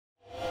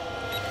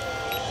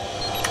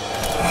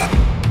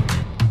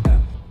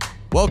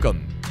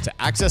Welcome to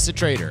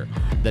AccessATrader,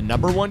 the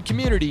 #1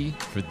 community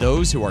for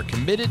those who are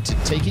committed to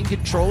taking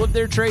control of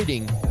their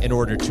trading in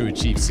order to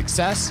achieve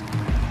success,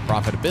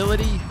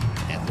 profitability,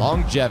 and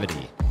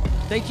longevity.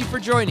 Thank you for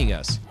joining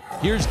us.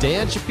 Here's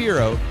Dan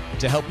Shapiro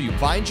to help you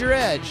find your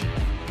edge,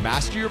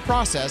 master your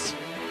process,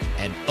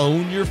 and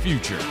own your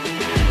future.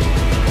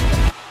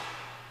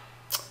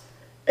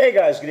 Hey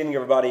guys, good evening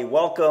everybody.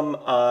 Welcome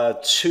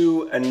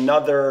to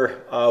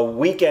another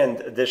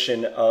weekend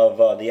edition of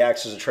the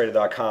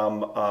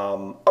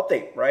AccessATrader.com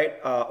update, right?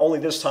 Only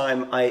this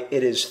time,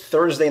 it is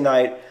Thursday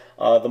night.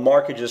 The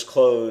market just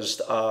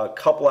closed a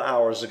couple of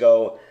hours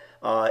ago.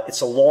 It's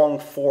a long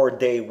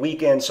 4-day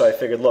weekend, so I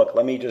figured, look,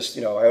 let me just,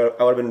 I would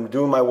have been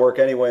doing my work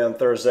anyway on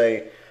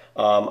Thursday.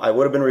 I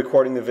would have been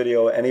recording the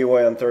video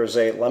anyway on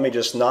Thursday. Let me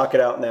just knock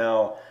it out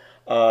now.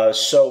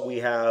 So we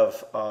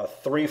have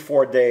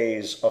 3-4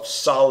 days of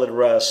solid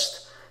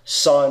rest,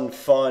 sun,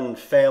 fun,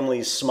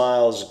 family,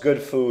 smiles, good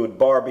food,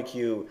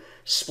 barbecue,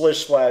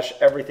 splish splash,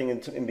 everything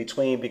in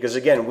between, because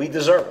again, we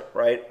deserve it,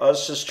 right?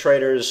 Us as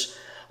traders,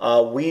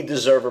 we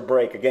deserve a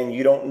break. Again,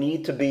 you don't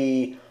need to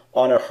be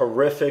on a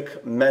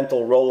horrific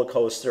mental roller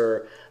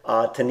coaster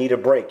to need a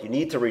break. You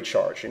need to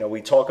recharge.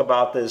 We talk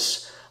about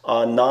this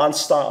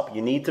nonstop.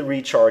 You need to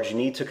recharge. You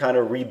need to kind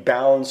of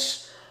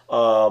rebalance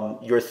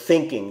your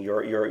thinking,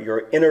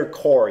 your inner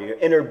core, your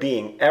inner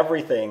being,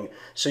 everything,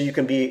 so you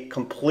can be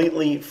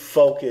completely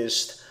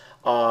focused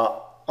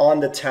on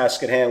the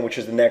task at hand, which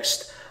is the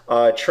next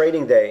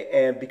trading day.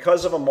 And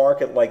because of a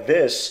market like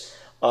this,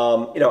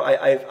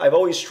 I've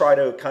always tried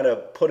to kind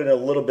of put in a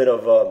little bit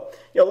of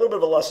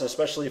a lesson,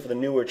 especially for the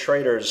newer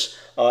traders,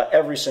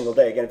 every single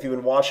day. Again, if you've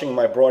been watching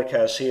my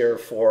broadcasts here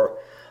for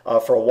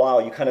a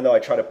while, you kind of know I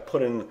try to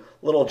put in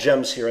little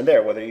gems here and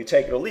there. Whether you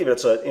take it or leave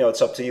it,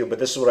 it's up to you. But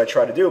this is what I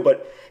try to do.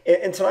 But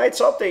in tonight's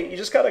update, you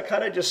just got to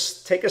kind of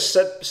just take a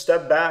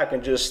step back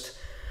and just,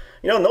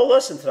 no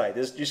lesson tonight.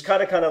 Just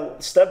kind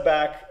of step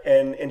back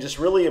and just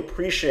really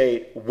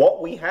appreciate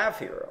what we have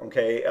here.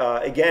 Okay,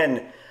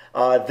 again,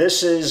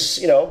 this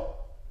is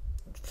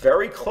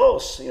very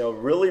close.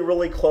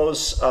 Really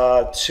close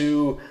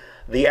to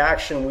the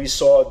action we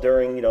saw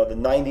during the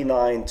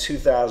 99,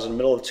 2000,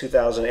 middle of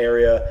 2000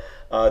 area.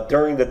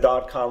 During the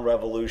dot-com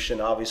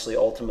revolution, obviously,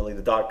 ultimately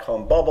the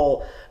dot-com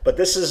bubble, but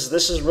this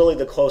is really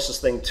the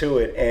closest thing to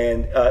it,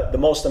 and the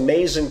most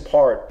amazing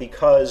part,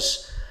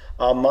 because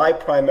my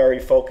primary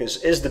focus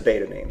is the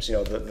beta names.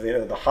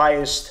 The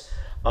highest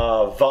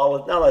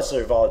not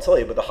necessarily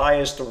volatility, but the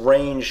highest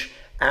range,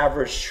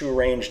 average true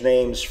range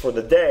names for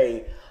the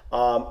day.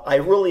 I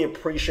really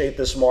appreciate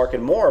this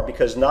market more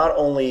because not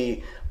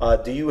only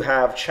do you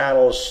have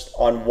channels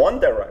on one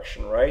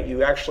direction, right?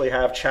 You actually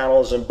have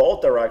channels in both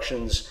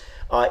directions.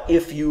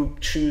 If you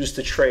choose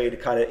to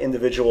trade kind of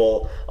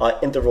individual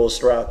intervals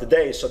throughout the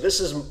day. So this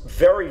is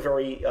very,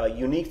 very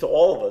unique to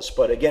all of us.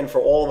 But again,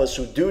 for all of us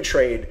who do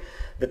trade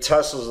the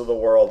Teslas of the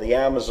world, the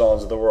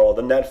Amazons of the world,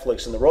 the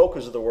Netflix and the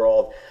Rokus of the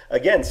world,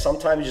 again,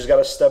 sometimes you just got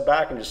to step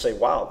back and just say,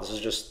 wow, this is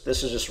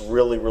just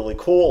really, really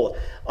cool.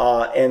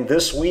 And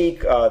this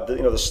week,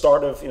 the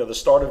start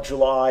of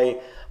July,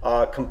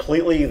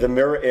 completely the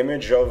mirror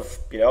image of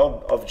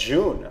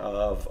June,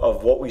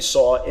 of what we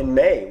saw in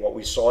May, what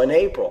we saw in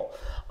April.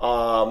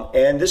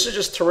 And this is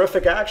just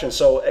terrific action.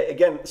 So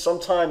again,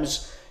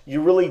 sometimes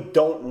you really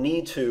don't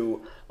need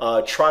to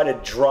try to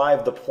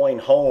drive the point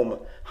home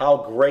how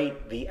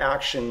great the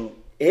action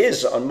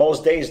is on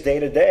most days, day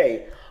to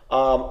day.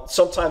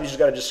 Sometimes you just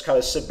got to kind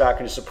of sit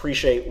back and just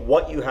appreciate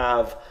what you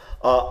have.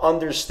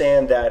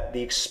 Understand that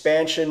the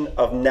expansion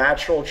of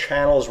natural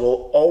channels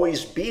will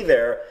always be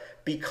there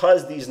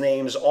because these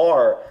names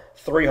are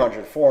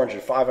 $300,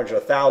 $400,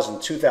 $500, $1,000,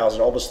 $2,000,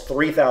 almost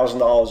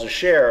 $3,000 a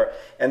share.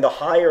 And the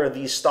higher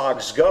these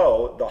stocks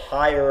go, the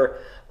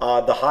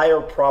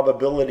higher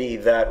probability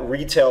that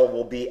retail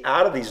will be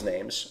out of these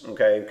names.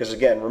 Okay, because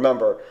again,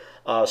 remember,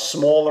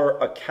 smaller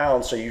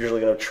accounts are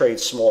usually going to trade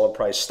smaller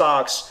price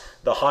stocks.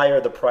 The higher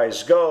the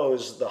price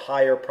goes, the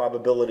higher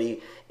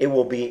probability it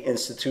will be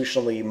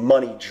institutionally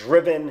money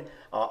driven,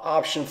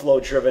 option flow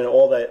driven,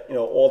 all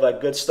that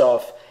good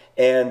stuff.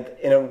 And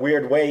in a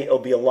weird way, it'll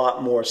be a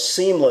lot more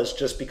seamless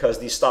just because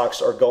these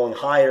stocks are going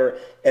higher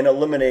and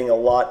eliminating a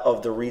lot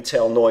of the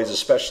retail noise,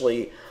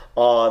 especially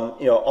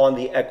on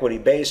the equity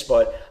base.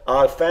 But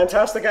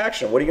fantastic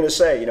action. What are you going to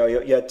say?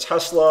 You had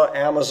Tesla,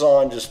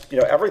 Amazon, just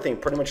everything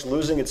pretty much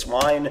losing its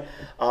mind.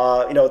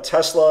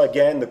 Tesla,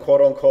 again, the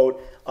quote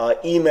unquote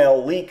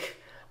email leak.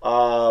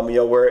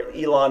 Where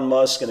Elon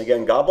Musk, and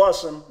again, God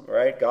bless him,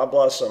 right? God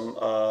bless him.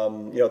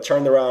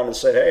 Turned around and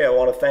said, "Hey, I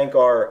want to thank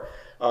our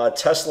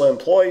Tesla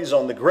employees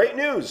on the great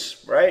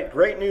news," right?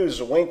 Great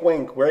news, wink,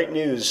 wink, great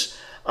news.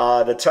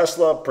 The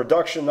Tesla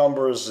production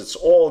numbers, it's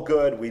all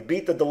good. We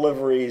beat the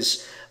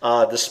deliveries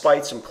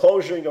despite some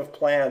closing of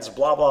plants,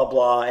 blah, blah,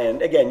 blah.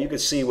 And again, you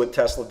could see what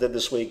Tesla did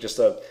this week, just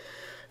a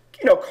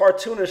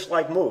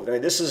cartoonish-like move. I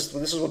mean, this is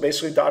what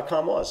basically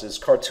 .com was. It's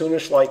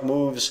cartoonish-like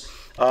moves.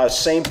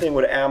 Same thing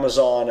with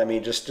Amazon. I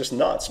mean, just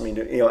nuts. I mean,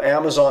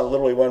 Amazon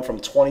literally went from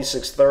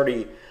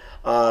 2630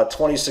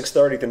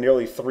 2630 to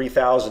nearly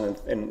 3,000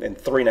 in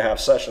 3.5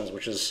 sessions,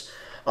 which is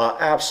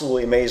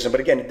absolutely amazing. But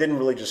again, it didn't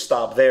really just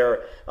stop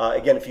there.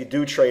 Again, if you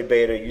do trade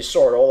beta, you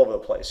saw it all over the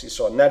place. You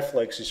saw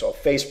Netflix, you saw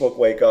Facebook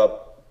wake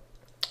up.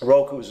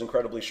 Roku is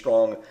incredibly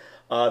strong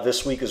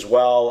this week as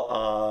well.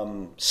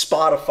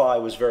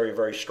 Spotify was very,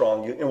 very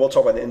strong. And we'll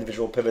talk about the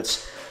individual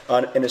pivots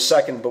in a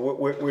second. But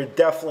we're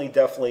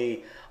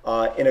definitely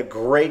in a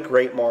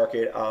great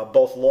market,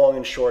 both long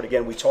and short.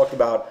 Again, we talked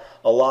about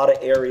a lot of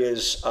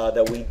areas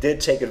that we did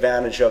take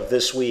advantage of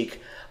this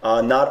week,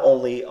 not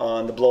only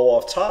on the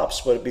blow-off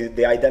tops, but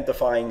the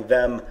identifying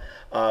them,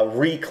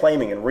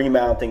 reclaiming and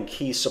remounting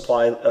key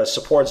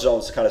support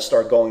zones to kind of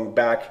start going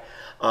back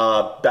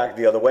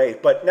the other way.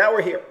 But now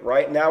we're here,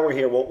 right? Now we're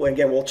here.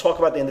 We'll talk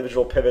about the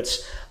individual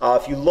pivots.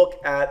 If you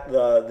look at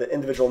the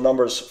individual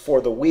numbers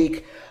for the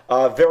week,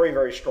 very,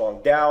 very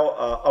strong. Dow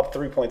up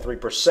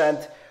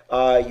 3.3%.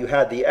 You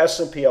had the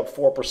S&P up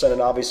 4%,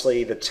 and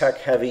obviously the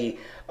tech-heavy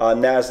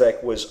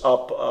NASDAQ was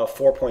up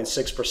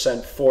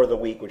 4.6% for the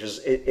week, which is,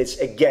 it's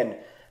again,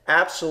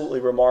 absolutely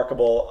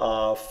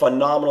remarkable.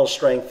 Phenomenal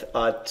strength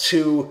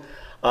to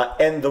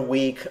end the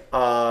week.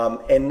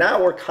 And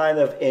now we're kind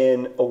of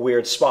in a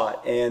weird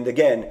spot. And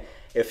again,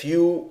 if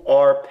you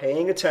are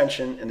paying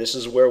attention, and this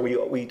is where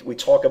we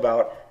talk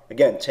about,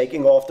 again,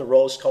 taking off the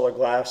rose-colored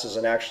glasses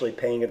and actually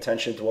paying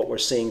attention to what we're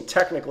seeing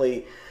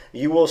technically,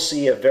 you will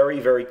see a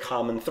very, very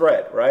common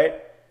thread, right?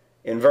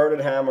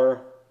 Inverted hammer,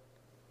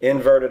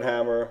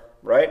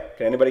 right?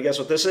 Can anybody guess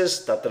what this is?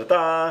 Da, da, da,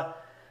 da.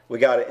 We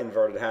got an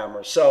inverted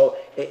hammer. So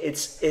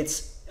it's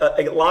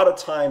a lot of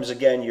times,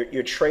 again,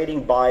 you're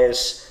trading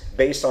bias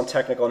based on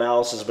technical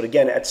analysis. But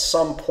again, at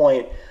some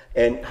point,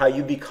 and how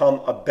you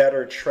become a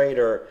better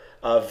trader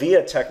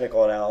via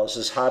technical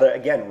analysis, how to,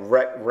 again,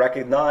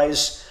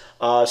 recognize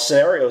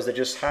scenarios that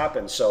just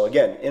happen. So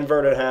again,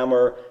 inverted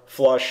hammer,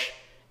 flush,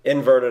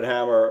 inverted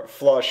hammer,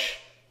 flush,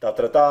 da,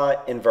 da,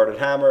 da, inverted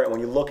hammer. And when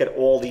you look at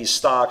all these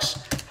stocks,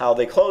 how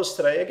they close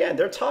today, again,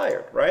 they're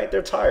tired, right?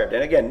 They're tired.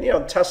 And again, you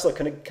know, Tesla,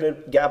 can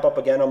it gap up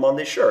again on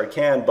Monday? Sure, it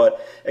can.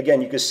 But again,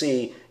 you can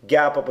see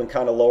gap up and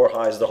kind of lower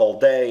highs the whole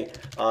day.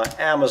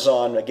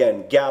 Amazon,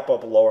 again, gap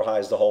up and lower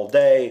highs the whole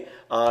day.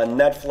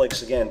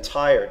 Netflix, again,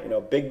 tired. You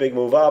know, big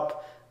move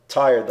up,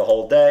 tired the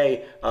whole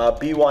day.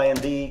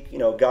 BYND, you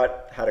know,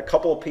 had a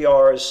couple of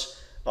PRs.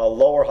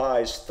 Lower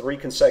highs 3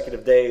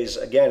 consecutive days.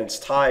 Again, it's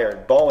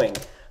tired. Boeing,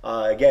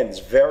 again, it's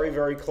very,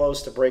 very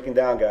close to breaking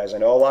down, guys. I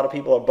know a lot of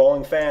people are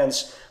Boeing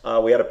fans.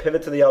 We had a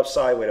pivot to the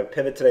upside. We had a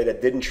pivot today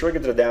that didn't trigger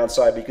to the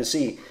downside. But you can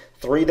see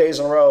 3 days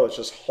in a row, it's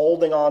just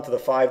holding on to the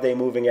 5-day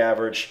moving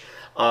average.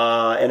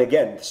 And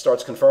again,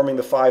 starts confirming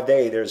the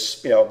 5-day.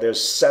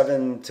 There's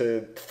 7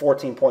 to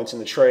 14 points in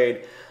the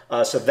trade.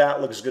 So that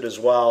looks good as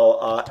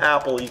well.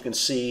 Apple, you can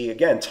see,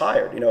 again,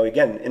 tired. You know,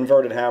 again,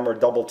 inverted hammer,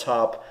 double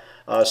top.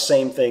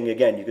 Same thing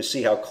again. You can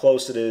see how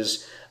close it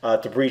is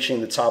to breaching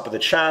the top of the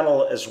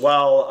channel as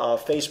well.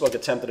 Facebook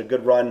attempted a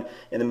good run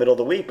in the middle of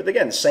the week, but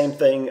again, same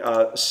thing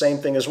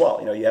as well.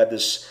 You know, you had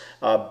this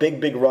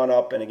big run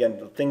up, and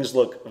again, things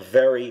look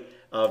very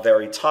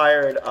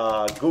tired.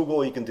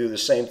 Google, you can do the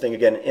same thing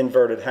again.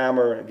 Inverted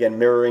hammer, again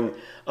mirroring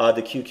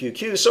the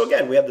QQQ. So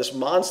again, we have this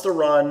monster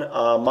run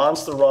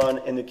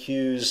in the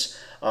Qs.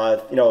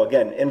 You know,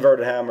 again,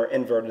 inverted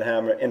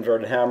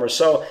hammer.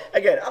 So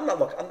again, I'm not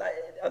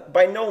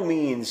by no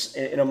means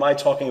am I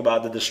talking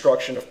about the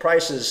destruction of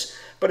prices,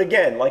 but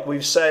again, like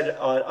we've said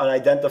on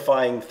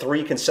identifying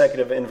 3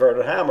 consecutive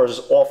inverted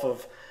hammers off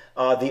of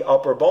the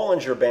upper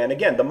Bollinger Band.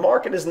 Again, the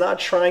market is not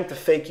trying to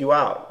fake you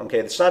out. Okay,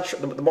 it's not.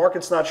 The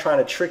market's not trying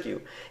to trick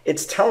you.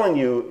 It's telling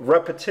you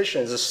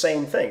repetition is the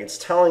same thing. It's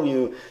telling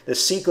you the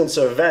sequence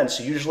of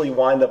events usually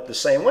wind up the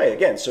same way.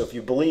 Again, so if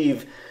you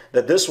believe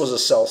that this was a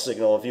sell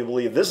signal, if you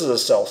believe this is a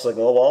sell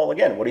signal, well,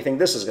 again, what do you think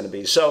this is going to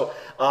be? So,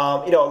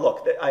 you know,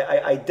 look,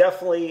 I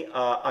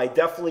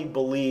definitely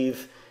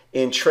believe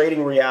in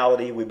trading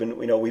reality. We've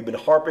been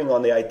harping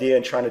on the idea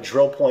and trying to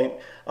drill point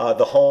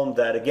the home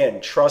that, again,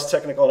 trust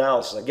technical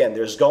analysis. Again,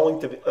 there's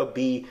going to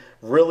be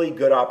really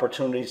good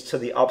opportunities to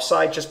the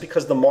upside just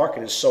because the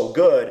market is so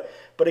good.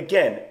 But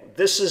again,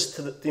 this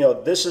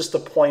is to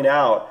point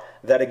out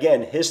that,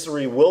 again,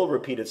 history will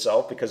repeat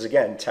itself because,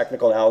 again,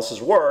 technical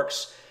analysis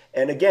works.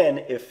 And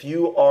again, if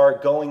you are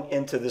going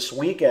into this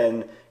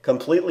weekend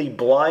completely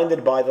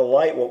blinded by the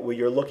light, what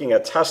you're looking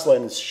at Tesla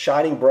and it's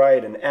shining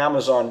bright and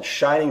Amazon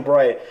shining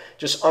bright,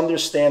 just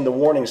understand the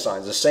warning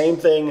signs. The same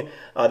thing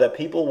that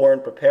people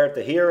weren't prepared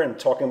to hear and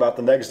talking about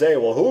the next day.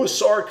 Well, who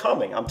saw it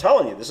coming? I'm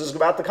telling you, this is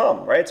about to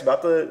come, right? It's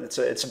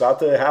about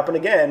to happen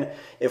again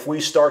if we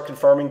start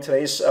confirming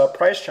today's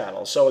price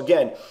channel. So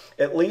again,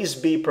 at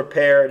least be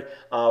prepared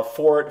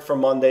for it for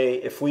Monday.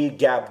 If we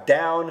gap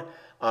down,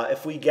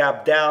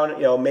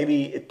 you know,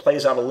 maybe it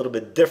plays out a little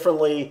bit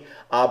differently.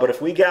 But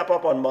if we gap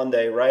up on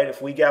Monday, right, if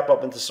we gap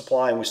up into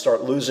supply and we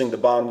start losing the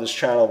bottom of this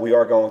channel, we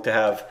are going to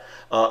have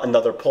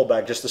another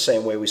pullback just the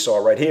same way we saw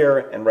right here.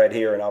 And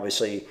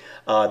obviously,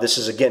 this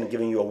is, again,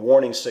 giving you a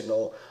warning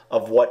signal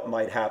of what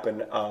might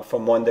happen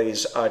from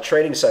Monday's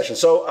trading session.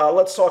 So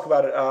let's talk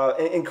about it.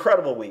 An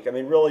incredible week. I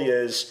mean, really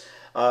is.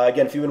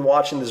 Again, if you've been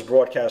watching this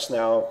broadcast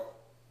now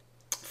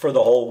for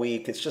the whole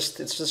week, it's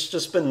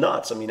just been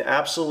nuts. I mean,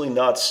 absolutely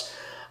nuts.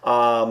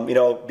 You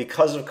know,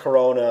 because of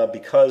Corona,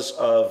 because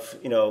of,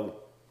 you know,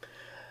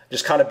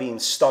 just kind of being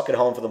stuck at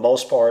home for the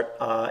most part.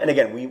 And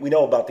again, we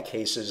know about the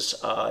cases,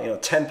 you know,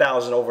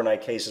 10,000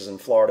 overnight cases in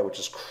Florida, which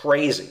is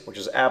crazy, which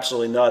is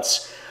absolutely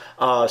nuts.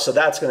 So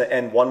that's going to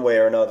end one way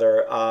or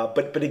another.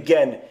 But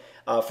again,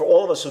 for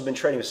all of us who've been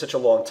trading for such a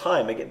long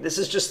time, again, this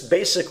is just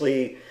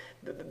basically,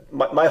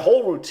 my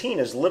whole routine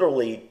is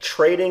literally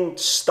trading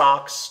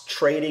stocks,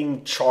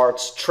 trading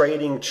charts,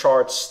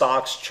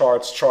 stocks,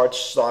 charts,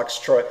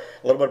 stocks, a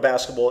little bit of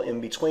basketball in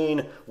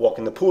between,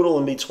 walking the poodle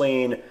in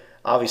between,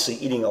 obviously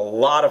eating a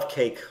lot of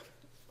cake.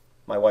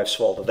 My wife's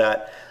fault of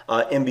that,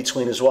 in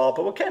between as well.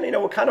 But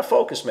we're kind of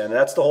focused, man.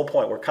 That's the whole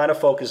point. We're kind of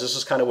focused. This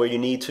is kind of where you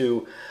need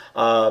to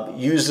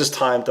use this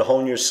time to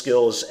hone your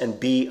skills and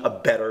be a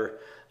better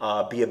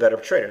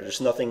trader. There's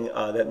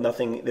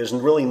there's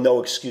really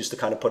no excuse to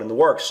kind of put in the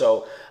work.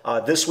 So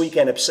this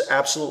weekend,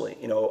 absolutely,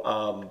 you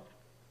know,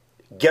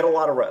 get a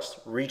lot of rest,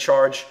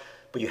 recharge,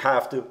 but you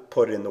have to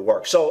put in the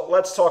work. So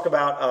let's talk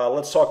about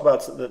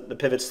the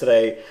pivots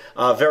today.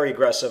 Very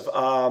aggressive.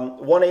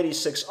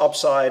 186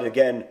 upside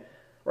again,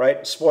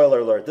 right? Spoiler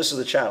alert. This is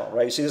the channel,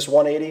 right? You see this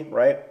 180,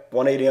 right?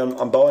 180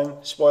 on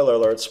Boeing. Spoiler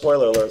alert.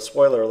 Spoiler alert.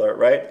 Spoiler alert.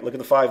 Right? Look at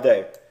the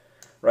 5-day,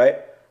 right?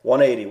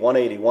 180,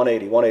 180,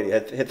 180,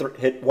 180.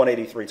 Hit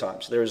 180 3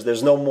 times.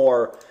 There's no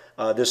more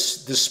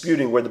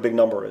disputing where the big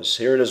number is.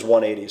 Here it is,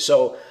 180.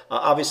 So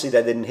obviously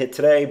that didn't hit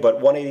today, but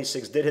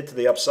 186 did hit to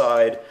the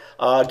upside.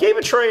 Gave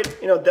a trade,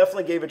 you know,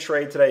 definitely gave a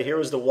trade today. Here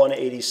was the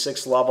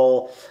 186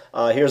 level.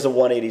 Here's the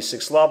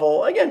 186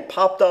 level. Again,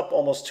 popped up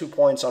almost 2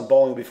 points on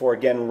Boeing before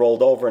again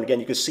rolled over. And again,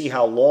 you can see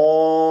how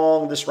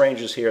long this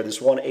range is here. This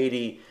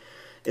 180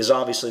 is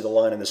obviously the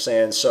line in the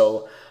sand.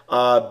 So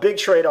big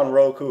trade on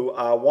Roku,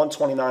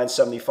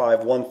 129.75,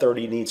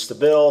 130 needs to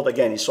build.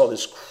 Again, you saw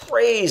this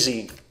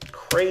crazy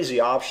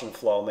option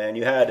flow, man.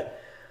 You had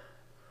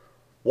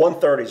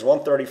 130s,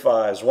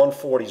 135s,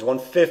 140s,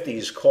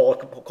 150s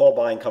call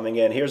buying coming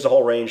in. Here's the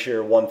whole range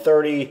here,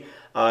 130.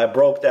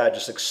 Broke that,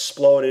 just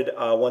exploded,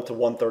 went to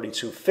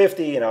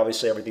 132.50, and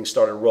obviously everything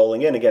started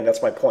rolling in. Again,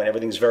 that's my point.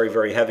 Everything's very,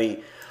 very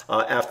heavy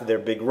after their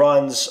big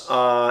runs.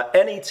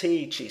 NET,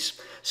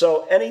 geez.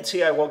 So NET,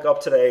 I woke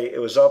up today, it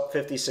was up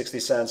 50, 60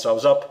 cents. So I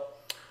was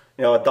up,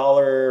 you know,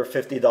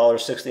 $1.50,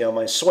 $1.60 on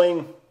my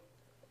swing.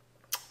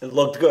 It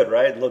looked good,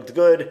 right? It looked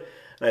good.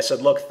 And I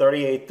said, look,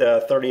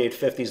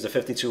 38.50 is the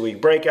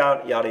 52-week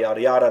breakout, yada, yada,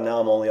 yada.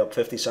 Now I'm only up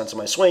 50 cents on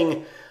my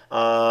swing.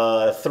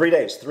 3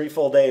 days, 3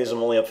 full days,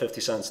 I'm only up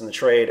 50 cents in the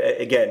trade.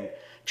 Again,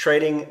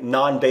 trading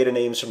non-beta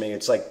names for me,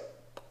 it's like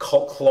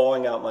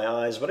clawing out my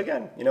eyes. But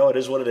again, you know, it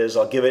is what it is.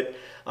 I'll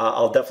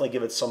definitely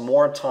give it some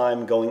more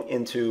time going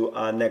into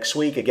next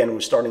week. Again,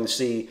 we're starting to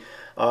see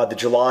the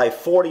July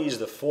 40s,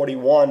 the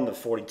 41, the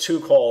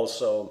 42 calls.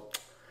 So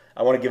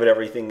I want to give it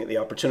everything, the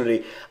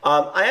opportunity.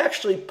 I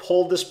actually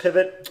pulled this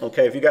pivot.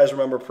 Okay, if you guys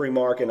remember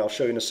pre-market, and I'll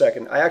show you in a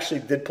second, I actually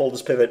did pull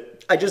this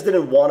pivot. I just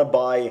didn't want to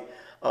buy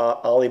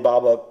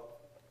Alibaba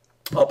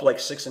up like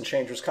 6 and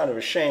change. It was kind of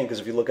a shame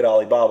because if you look at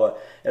Alibaba,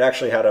 it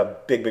actually had a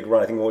big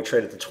run. I think we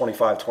traded to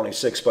 25,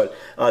 26, but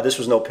this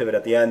was no pivot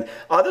at the end.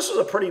 This was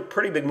a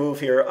pretty big move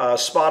here.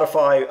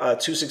 Spotify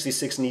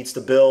 266 needs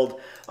to build.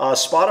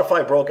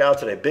 Spotify broke out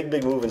today.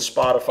 Big move in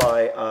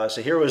Spotify.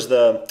 So here was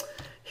the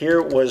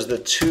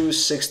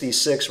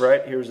 266,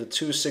 right? Here's the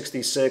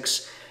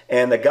 266,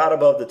 and they got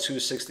above the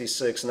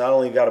 266. Not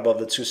only got above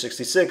the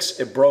 266,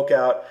 it broke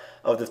out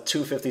of the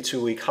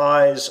 252-week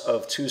highs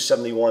of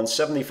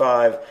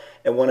 271.75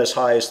 and went as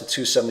high as the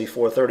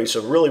 274.30.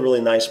 So really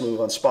nice move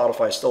on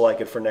Spotify. Still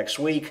like it for next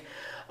week.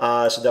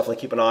 So definitely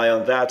keep an eye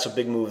on that. It's a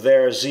big move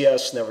there.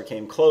 ZS never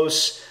came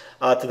close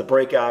to the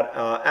breakout.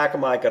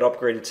 Akamai got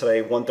upgraded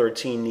today.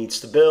 113 needs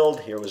to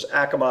build. Here was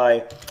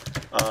Akamai.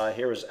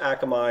 Here is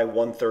Akamai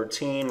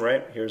 113,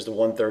 right? Here's the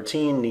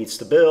 113 needs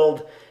to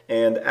build.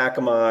 And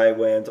Akamai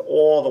went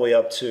all the way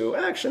up to,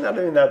 actually not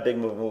even that big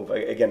move.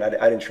 Again, I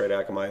didn't trade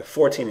Akamai,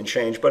 14 and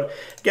change, but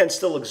again,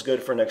 still looks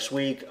good for next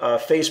week.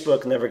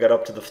 Facebook never got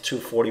up to the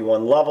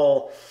 241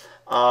 level.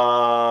 I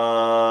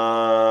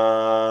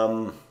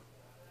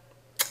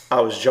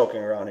was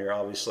joking around here,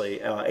 obviously.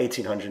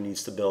 1800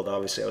 needs to build,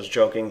 obviously. I was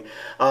joking.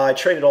 I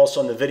traded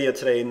also NVIDIA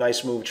today.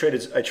 Nice move.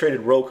 I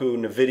traded Roku,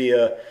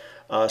 NVIDIA,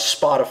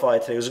 Spotify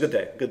today. It was a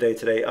good day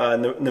today.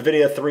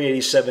 NVIDIA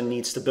 387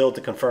 needs to build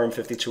to confirm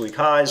 52-week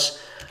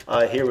highs.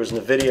 Here was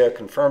NVIDIA,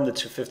 confirmed the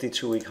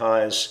 52-week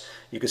highs.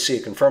 You can see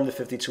it confirmed the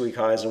 52-week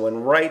highs and went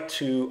right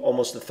to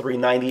almost the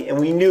 390. And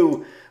we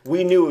knew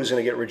it was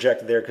going to get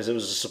rejected there because it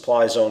was a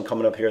supply zone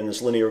coming up here in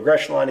this linear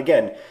regression line.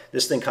 Again,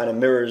 this thing kind of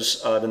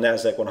mirrors the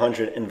NASDAQ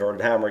 100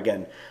 inverted hammer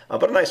again.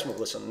 But a nice move.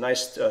 Listen,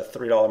 nice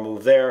 $3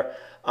 move there.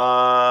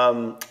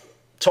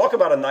 Talk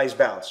about a nice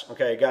bounce.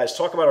 Okay, guys,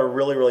 talk about a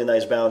really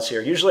nice bounce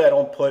here. Usually I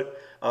don't put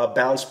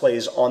bounce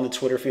plays on the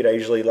Twitter feed. I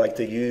usually like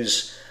to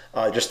use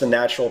just the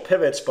natural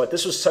pivots, but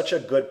this was such a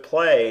good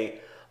play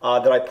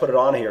that I put it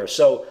on here.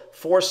 So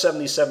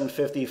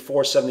 477.50,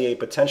 478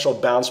 potential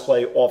bounce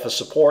play off of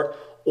support.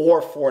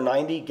 or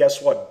 490.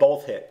 Guess what?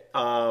 Both hit.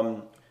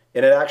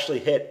 And it actually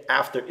hit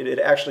after, it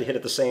actually hit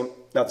at the same,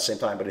 not the same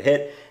time, but it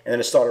hit and then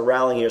it started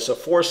rallying here. So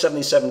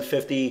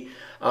 477.50,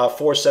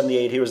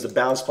 478, here was the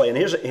bounce play. And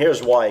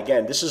here's why.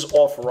 Again, this is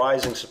off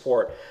rising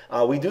support.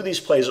 We do these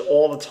plays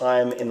all the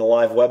time in the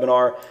live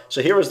webinar.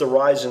 So here is the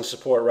rising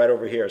support right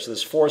over here. So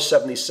this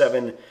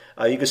 477,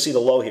 you can see the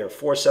low here,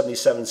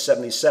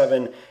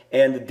 477.77,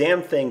 and the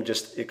damn thing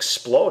just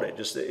exploded.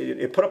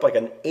 It put up like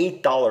an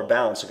 $8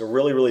 bounce, like a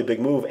really, really big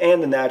move,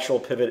 and the natural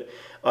pivot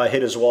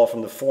hit as well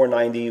from the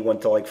 490,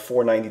 went to like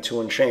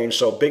 492 and change.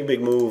 So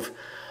big move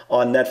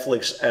on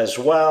Netflix as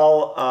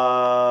well.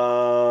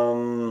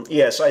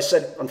 Yeah, so I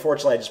said,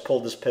 unfortunately, I just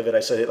pulled this pivot. I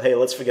said, hey,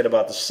 let's forget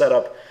about the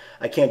setup.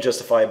 I can't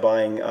justify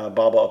buying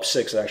BABA up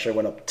 6. It actually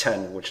went up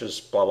 10, which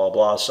is blah, blah,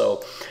 blah.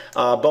 So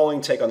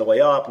Boeing take on the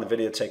way up,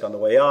 NVIDIA take on the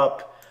way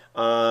up.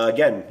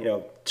 Again,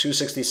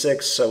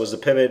 266 was the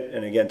pivot,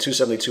 and again,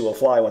 272 will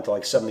fly, went to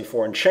like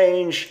 74 and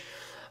change.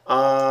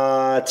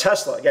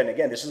 Tesla,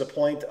 again, this is the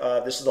point.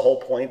 This is the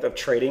whole point of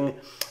trading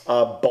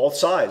both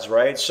sides,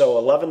 right? So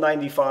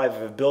 1195,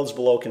 if it builds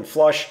below, can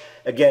flush.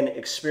 Again,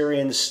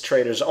 experienced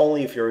traders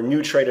only. If you're a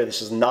new trader,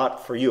 this is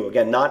not for you.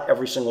 Again, not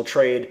every single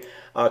trade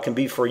can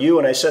be for you.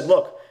 And I said,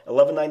 look,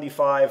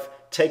 1195,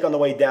 take on the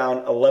way down,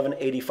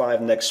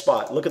 1185 next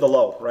spot. Look at the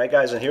low, right,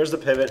 guys? And here's the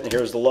pivot, and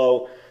here's the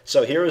low.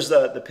 So here is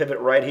the pivot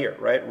right here,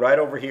 right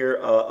over here,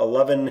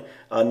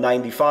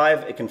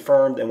 1195. It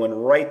confirmed and went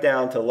right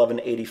down to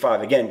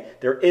 1185. Again,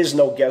 there is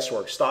no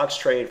guesswork. Stocks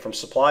trade from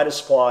supply to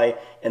supply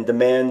and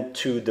demand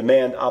to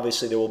demand.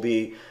 Obviously,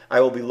 I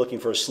will be looking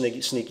for a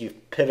sneaky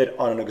pivot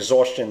on an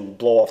exhaustion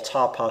blow off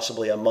top,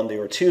 possibly on Monday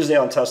or Tuesday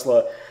on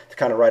Tesla to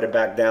kind of ride it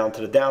back down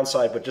to the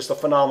downside. But just a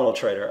phenomenal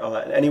trader.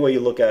 Any way you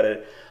look at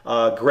it,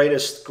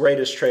 greatest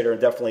trader, and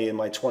definitely in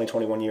my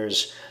 20-21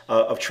 years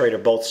of trader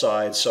both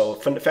sides. So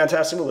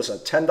fantastic move. Listen,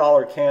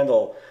 $10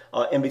 candle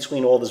in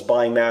between all this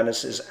buying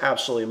madness is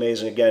absolutely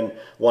amazing. Again,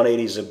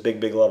 180 is a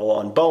big level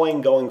on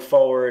Boeing going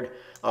forward.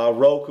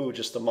 Roku,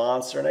 just a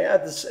monster. And I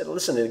had this,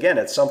 listen, again,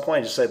 at some point,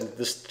 I just said,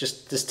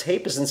 this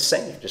tape is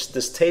insane.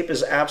 This tape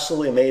is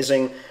absolutely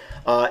amazing.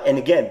 And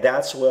again,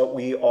 that's what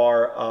we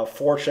are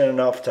fortunate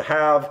enough to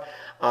have.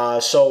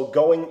 So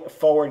going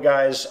forward,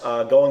 guys,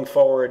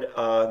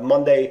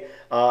 Monday,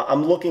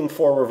 I'm looking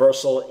for a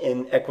reversal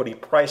in equity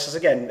prices.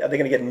 Again, are they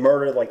going to get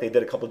murdered like they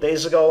did a couple of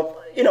days ago?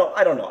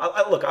 I don't know.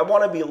 Look, I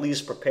want to be at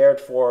least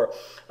prepared for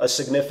a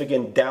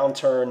significant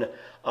downturn.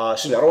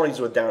 Excuse me, I don't want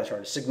to use a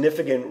downturn.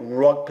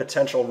 Significant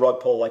potential rug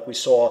pull like we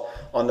saw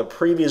on the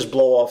previous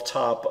blow off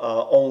top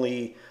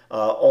only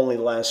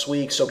last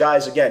week. So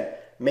guys, again,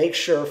 make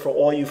sure for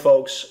all you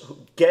folks,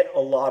 get a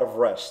lot of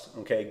rest.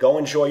 Okay, go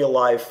enjoy your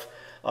life.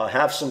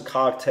 Have some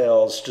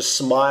cocktails, just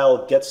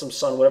smile, get some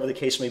sun, whatever the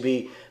case may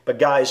be. But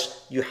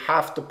guys, you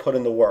have to put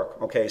in the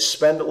work, okay?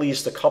 Spend at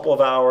least a couple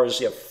of hours.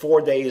 You have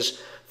 4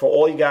 days for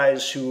all you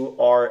guys who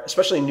are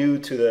especially new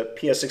to the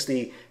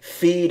PS60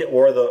 feed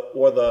or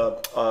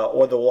the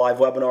live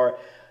webinar.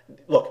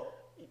 Look,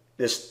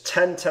 there's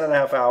 10 and a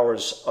half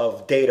hours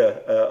of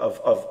data,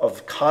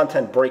 of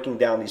content breaking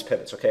down these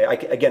pivots, okay?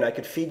 Again, I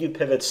could feed you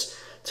pivots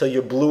till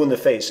you're blue in the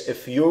face.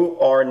 If you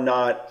are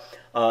not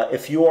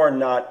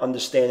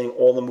understanding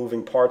all the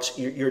moving parts,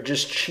 you're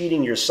just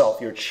cheating yourself.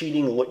 You're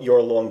cheating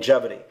your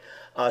longevity.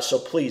 So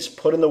please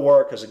put in the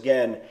work, because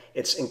again,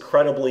 it's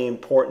incredibly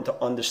important to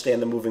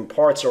understand the moving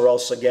parts, or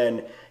else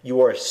again, you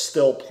are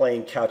still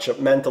playing catch up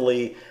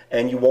mentally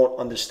and you won't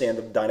understand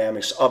the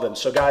dynamics of them.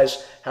 So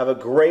guys, have a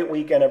great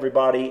weekend,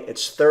 everybody.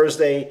 It's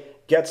Thursday.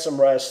 Get some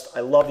rest.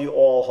 I love you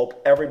all.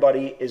 Hope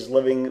everybody is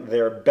living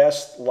their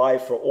best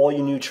life. For all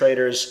you new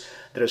traders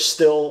that are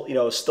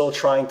still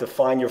trying to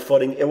find your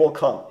footing, it will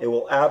come. It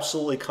will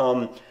absolutely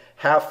come.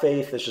 Have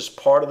faith. It's just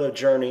part of the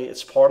journey.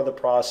 It's part of the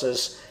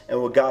process.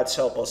 And with God's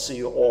help, I'll see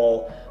you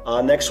all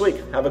next week.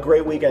 Have a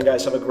great weekend,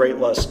 guys. Have a great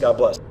list. God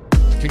bless.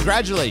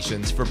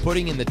 Congratulations for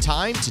putting in the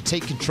time to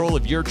take control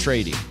of your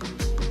trading.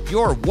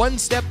 You're one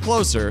step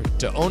closer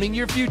to owning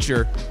your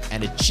future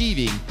and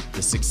achieving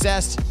the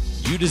success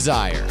you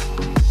desire.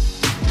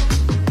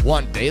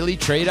 Want daily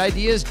trade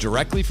ideas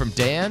directly from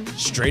Dan,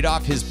 straight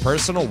off his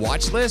personal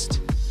watch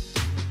list?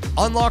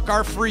 Unlock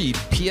our free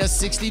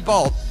PS60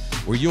 Vault,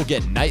 where you'll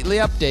get nightly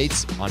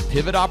updates on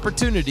pivot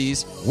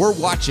opportunities we're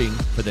watching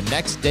for the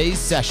next day's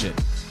session.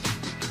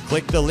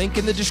 Click the link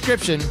in the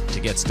description to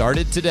get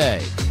started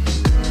today.